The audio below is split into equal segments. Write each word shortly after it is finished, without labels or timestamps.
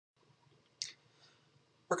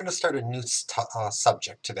We're going to start a new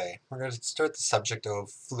subject today. We're going to start the subject of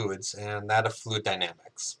fluids and that of fluid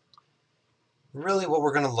dynamics. Really what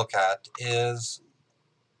we're going to look at is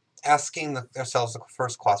asking ourselves the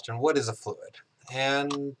first question, what is a fluid?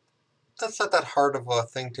 And that's not that hard of a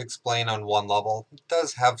thing to explain on one level. It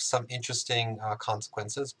does have some interesting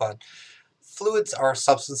consequences, but fluids are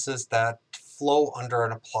substances that flow under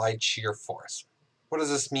an applied shear force. What does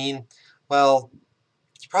this mean? Well,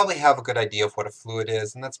 you probably have a good idea of what a fluid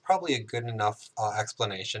is, and that's probably a good enough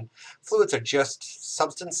explanation. Fluids are just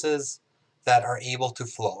substances that are able to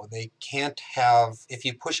flow. They can't have, if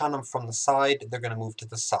you push on them from the side, they're going to move to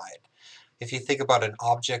the side. If you think about an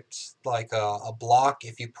object like a block,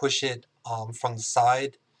 if you push it from the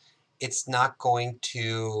side, it's not going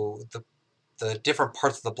to, the different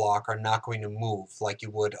parts of the block are not going to move like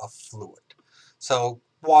you would a fluid. So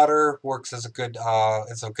water works as a good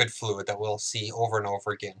fluid that we'll see over and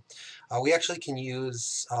over again. We actually can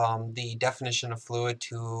use the definition of fluid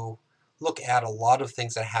to look at a lot of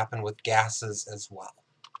things that happen with gases as well.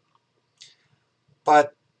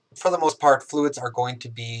 But for the most part, fluids are going to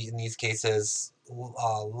be, in these cases,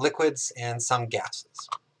 liquids and some gases.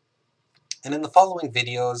 And in the following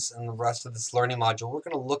videos and the rest of this learning module, we're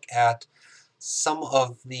going to look at some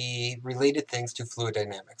of the related things to fluid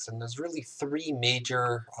dynamics. And there's really three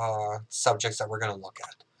major subjects that we're going to look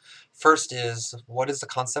at. First is, what is the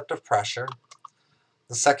concept of pressure?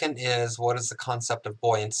 The second is, what is the concept of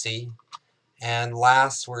buoyancy? And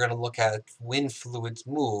last, we're going to look at when fluids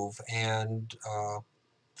move, and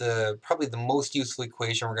probably the most useful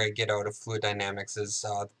equation we're going to get out of fluid dynamics is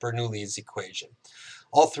Bernoulli's equation.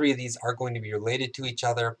 All three of these are going to be related to each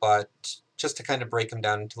other, but just to kind of break them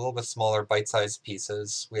down into a little bit smaller bite-sized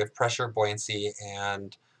pieces, we have pressure, buoyancy,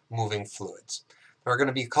 and moving fluids. There are going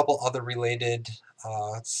to be a couple other related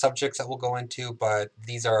subjects that we'll go into, but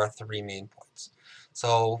these are our three main points.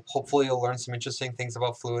 So hopefully you'll learn some interesting things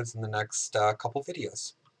about fluids in the next couple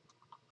videos.